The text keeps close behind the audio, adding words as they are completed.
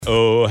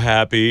Oh,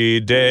 happy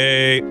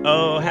day.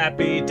 Oh,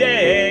 happy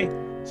day.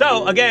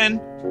 So,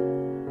 again,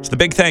 it's the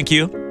big thank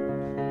you.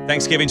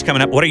 Thanksgiving's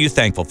coming up. What are you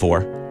thankful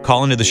for?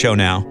 Call into the show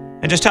now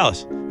and just tell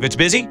us. If it's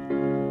busy,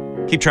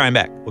 keep trying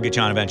back. We'll get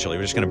you on eventually.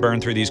 We're just going to burn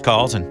through these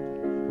calls and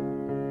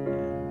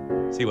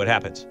see what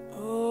happens.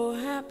 Oh,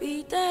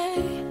 happy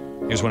day.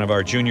 Here's one of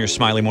our junior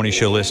Smiley Morning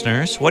Show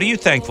listeners. What are you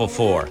thankful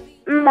for?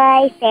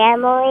 My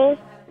family,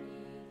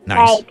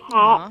 Nice.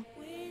 my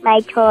pet, my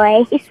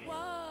toys,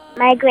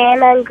 my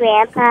grandma and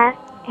grandpa,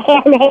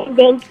 and I'm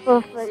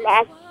thankful for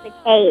mashed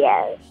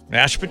potatoes.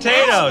 Mashed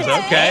potatoes.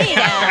 Okay. All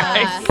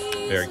right.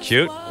 Very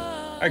cute.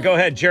 All right, go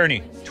ahead,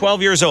 Journey.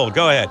 12 years old.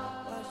 Go ahead.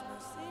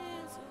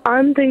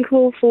 I'm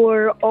thankful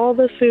for all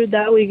the food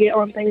that we get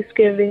on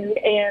Thanksgiving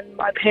and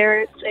my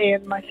parents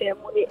and my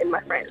family and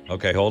my friends.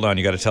 Okay, hold on.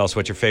 You got to tell us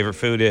what your favorite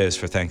food is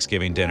for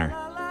Thanksgiving dinner.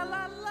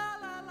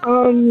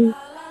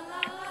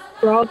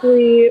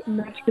 Probably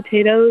mashed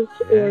potatoes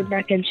or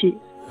mac and cheese.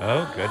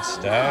 Oh, good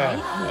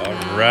stuff.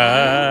 All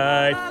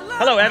right.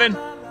 Hello, Evan.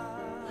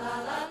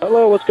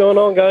 Hello, what's going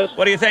on, guys?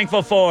 What are you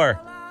thankful for?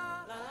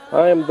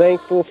 I am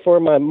thankful for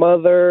my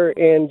mother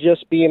and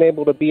just being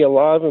able to be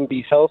alive and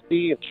be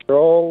healthy and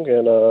strong,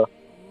 and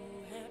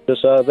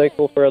just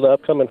thankful for the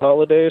upcoming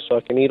holidays so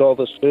I can eat all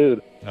this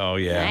food. Oh,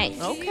 yeah.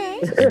 Nice. Okay.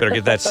 You better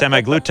get that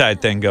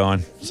semi-glutide thing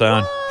going,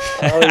 son.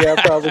 Oh, yeah,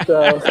 probably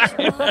so.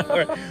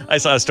 I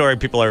saw a story.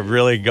 People are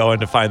really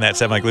going to find that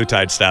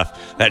semi-glutide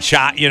stuff. That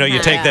shot, you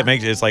take that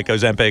makes it's like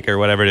Ozempic or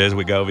whatever it is,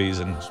 Wegovy's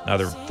and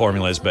other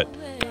formulas. But,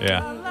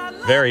 yeah,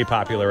 very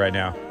popular right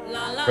now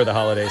for the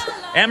holidays.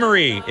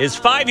 Emery is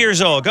 5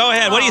 years old. Go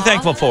ahead. What are you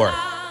thankful for?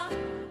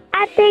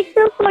 I'm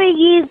thankful for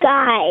you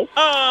guys.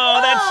 Oh,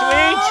 that's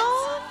sweet.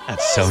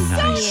 That's so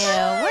nice.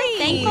 We're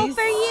thankful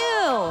for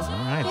you. All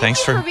right.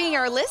 Thanks for being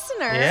our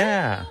listener.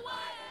 Yeah.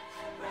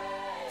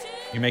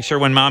 You make sure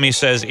when Mommy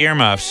says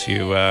earmuffs,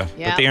 you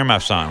put the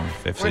earmuffs on.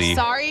 We're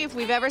sorry if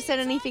we've ever said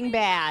anything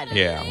bad.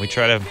 Yeah, we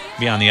try to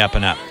be on the up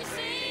and up.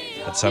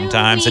 But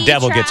sometimes the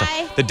devil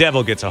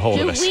gets a hold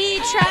of us. We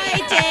try,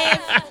 Dave?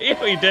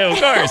 Yeah, we do, of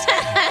course.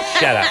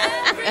 Shut up.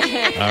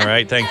 All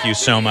right, thank you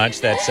so much.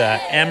 That's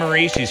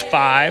Emery. She's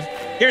 5.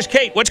 Here's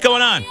Kate. What's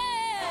going on?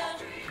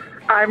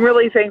 I'm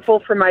really thankful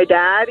for my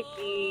dad.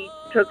 He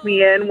took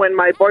me in when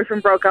my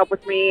boyfriend broke up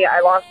with me. I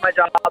lost my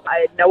job. I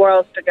had nowhere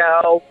else to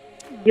go.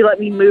 He let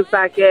me move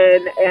back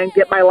in and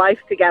get my life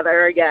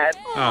together again.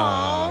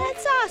 Oh,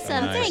 that's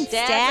awesome. Nice. Thanks,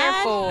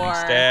 Dad.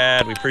 Thanks,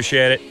 Dad. We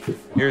appreciate it.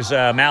 Here's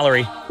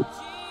Mallory.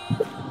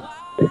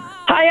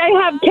 Hi, I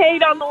have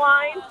Kate on the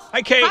line.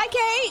 Hi, Kate. Hi,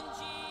 Kate.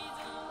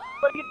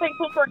 What are you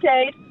thankful for,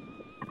 Kate?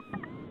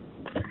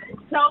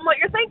 Tell them what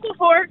you're thankful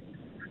for.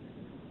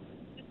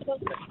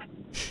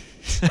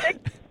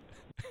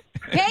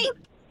 Kate.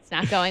 It's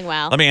not going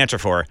well. Let me answer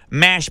for her.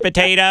 Mashed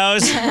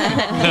potatoes.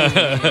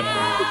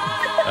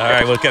 All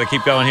right, we've got to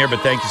keep going here, but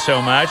thank you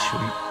so much.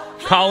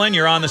 Colin,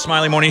 you're on the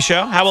Smiley Morning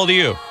Show. How old are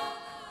you?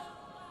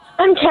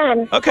 I'm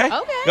 10. Okay.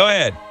 Go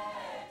ahead.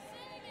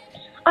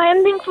 I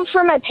am thankful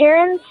for my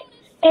parents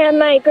and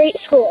my great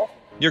school.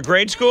 Your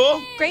grade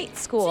school? Great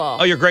school.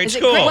 Oh, your grade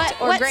school.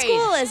 What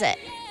school is it?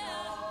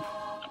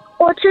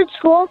 Orchard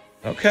School.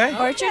 Okay.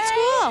 Orchard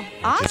School.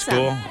 Awesome.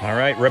 School. All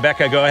right,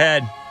 Rebecca, go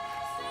ahead.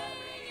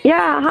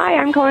 Yeah, hi,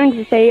 I'm calling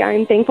to say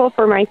I'm thankful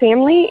for my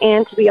family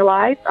and to be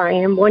alive. I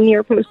am 1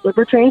 year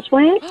post-liver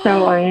transplant,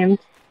 so I am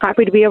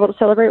happy to be able to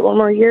celebrate one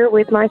more year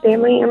with my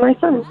family and my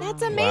son.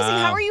 That's amazing. Wow.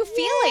 How are you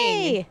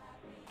feeling?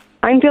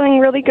 I'm feeling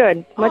really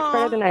good, much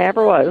better than I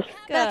ever was.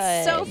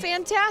 That's so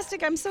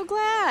fantastic. I'm so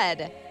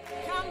glad.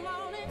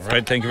 All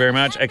right, thank you very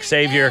much.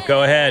 Xavier,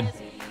 go ahead.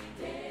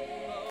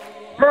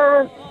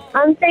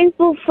 I'm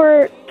thankful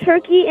for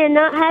turkey and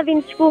not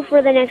having school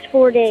for the next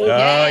 4 days. Oh,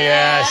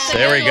 yes.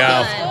 There we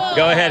go.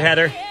 Go ahead,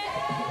 Heather.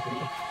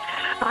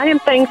 I am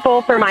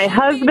thankful for my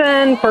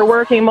husband, for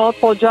working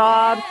multiple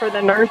jobs, for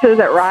the nurses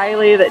at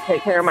Riley that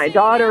take care of my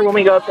daughter when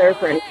we go up there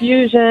for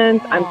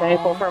infusions. I'm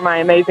thankful for my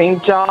amazing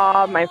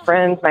job, my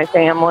friends, my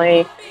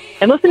family,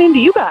 and listening to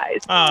you guys.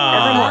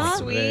 Oh,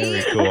 Sweet.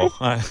 very cool.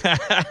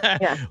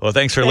 Yeah. Well,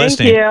 thanks for Thank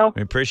listening. you.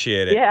 We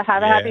appreciate it. Yeah,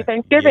 have a happy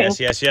Thanksgiving.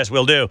 Yes,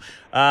 we'll do.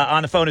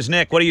 On the phone is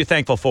Nick. What are you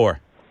thankful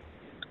for?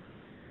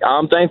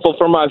 I'm thankful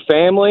for my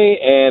family,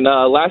 and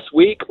last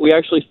week we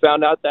actually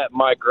found out that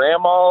my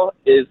grandma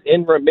is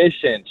in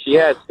remission. She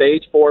had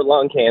stage 4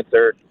 lung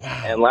cancer,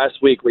 and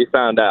last week we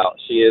found out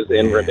she is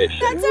in remission.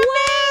 That's amazing.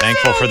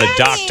 Thankful for the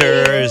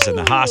doctors and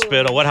the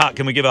hospital.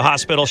 Can we give a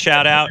hospital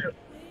shout out?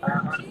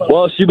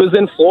 Well, she was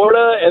in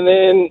Florida, and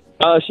then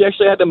she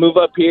actually had to move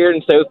up here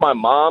and stay with my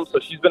mom, so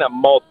she's been at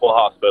multiple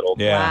hospitals.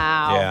 Yeah.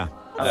 Wow. Yeah.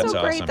 That's so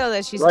awesome. great, though,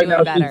 that she's Right doing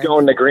now better. she's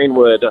going to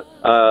Greenwood.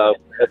 I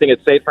think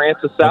it's St.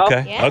 Francis South.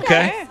 Okay. Yeah,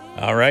 okay.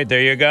 All right.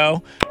 There you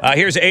go.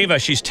 Here's Ava.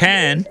 She's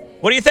 10.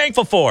 What are you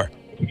thankful for?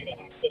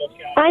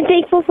 I'm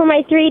thankful for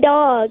my 3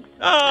 dogs.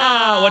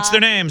 Oh, what's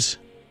their names?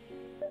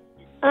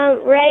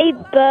 Ray,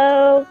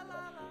 Bo,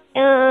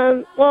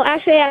 well,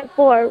 actually I have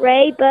 4.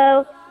 Ray,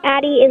 Bo,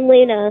 Addie, and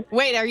Luna.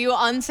 Wait, are you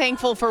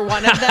unthankful for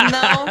one of them,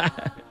 though?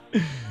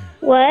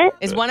 What?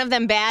 Is one of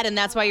them bad, and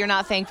that's why you're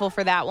not thankful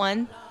for that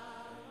one?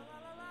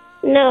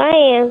 No,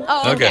 I am.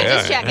 Oh, okay. Okay,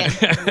 Just all right.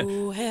 checking.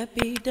 Oh,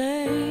 happy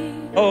day.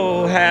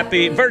 Oh,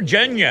 happy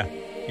Virginia.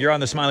 You're on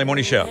the Smiley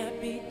Morning Show.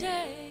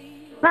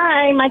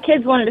 Hi, my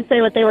kids wanted to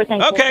say what they were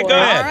thankful Okay, for. go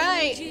All ahead.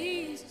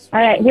 right. All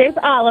right, here's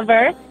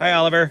Oliver. Hi,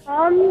 Oliver.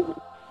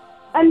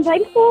 I'm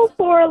thankful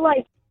for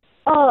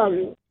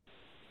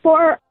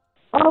for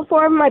all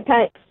four of my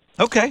pets.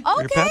 Okay. Your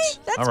Okay. pets.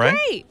 That's All right.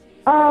 great.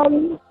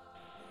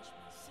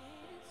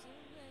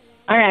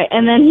 All right,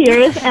 and then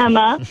here's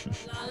Emma.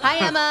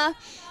 Hi, Emma.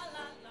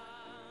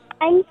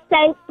 I'm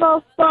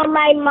thankful for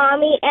my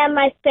mommy and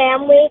my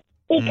family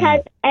because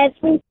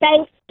every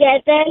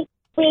Thanksgiving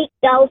we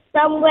go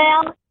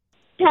somewhere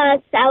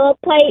to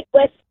celebrate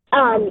with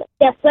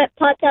different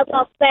parts of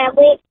our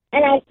family,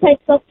 and I'm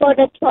thankful for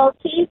the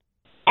turkeys,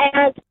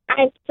 and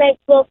I'm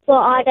thankful for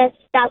all the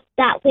stuff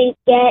that we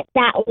get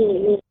that we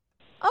need.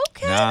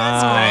 Okay,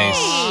 Nice.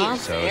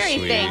 that's great. So Very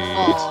sweet.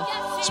 thankful.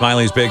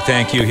 Smiley's big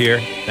thank you here.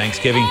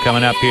 Thanksgiving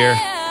coming up here.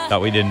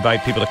 Thought we'd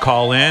invite people to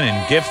call in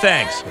and give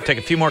thanks. We'll take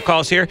a few more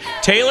calls here.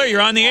 Taylor, you're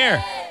on the air.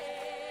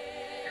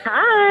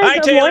 Hi,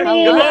 good Taylor.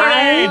 morning.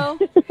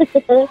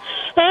 Good morning.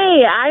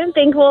 Hey, I'm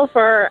thankful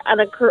for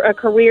a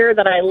career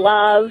that I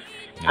love.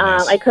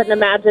 Nice. I couldn't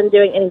imagine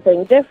doing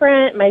anything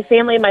different. My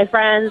family, my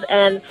friends,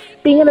 and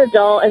being an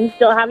adult and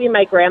still having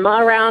my grandma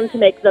around to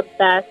make the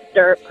best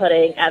dirt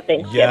pudding at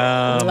Thanksgiving.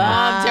 Yum.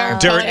 Love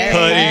Dirt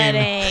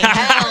pudding.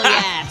 Hell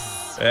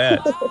yes. Yeah.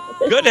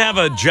 Good to have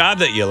a job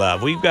that you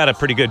love. We've got a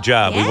pretty good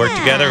job. We work Yeah.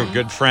 together. We're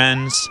good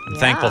friends. I'm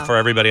thankful Yeah. for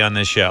everybody on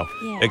this show,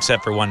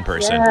 except for one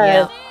person, Yeah.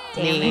 Yes.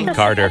 Me.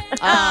 Carter.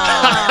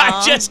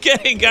 Aw. Just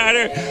kidding,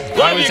 Carter. I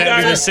Love was you, having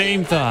Carter. the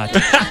same thought.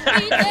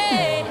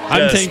 I'm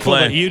Just thankful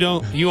playing.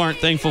 that you aren't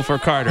thankful for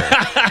Carter.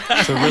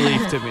 It's a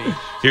relief to me.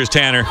 Here's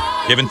Tanner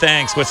giving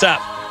thanks. What's up?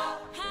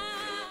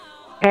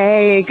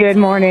 Hey, good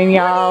morning,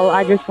 y'all.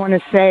 I just want to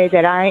say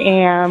that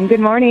good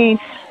morning.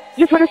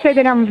 Just want to say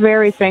that I'm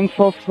very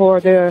thankful for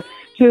the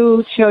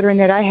two children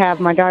that I have.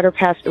 My daughter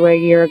passed away a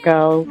year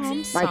ago. I'm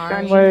My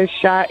sorry. son was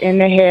shot in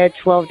the head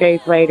 12 days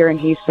later, and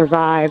he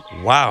survived.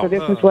 Wow. So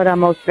this is what I'm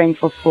most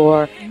thankful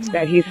for,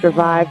 that he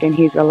survived, and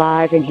he's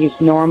alive, and he's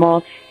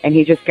normal, and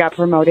he just got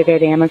promoted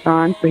at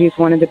Amazon, so he's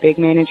one of the big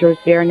managers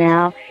there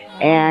now.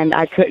 And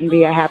I couldn't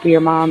be a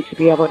happier mom to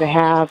be able to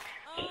have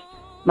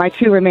my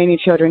two remaining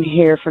children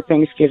here for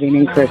Thanksgiving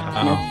and Christmas.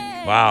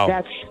 Wow.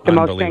 That's the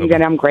most thing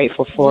that I'm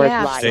grateful for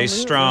Yeah, is life. Stay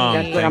strong.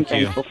 That's what I'm Thank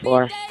you. thankful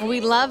for. We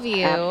love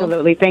you.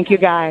 Absolutely. Thank you,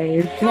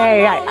 guys.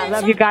 Hey, I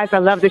love you guys. I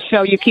love the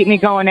show. You keep me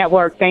going at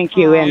work. Thank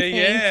you. And Thank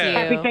you.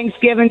 happy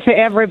Thanksgiving to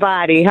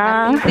everybody,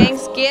 huh? Happy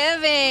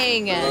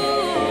Thanksgiving.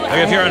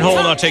 Okay, if you're on hold,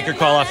 I'll take your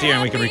call off the air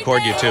and we can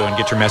record you too and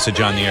get your message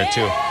on the air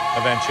too,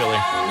 eventually.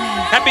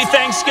 Happy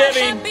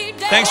Thanksgiving.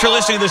 Thanks for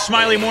listening to the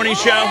Smiley Morning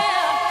Show.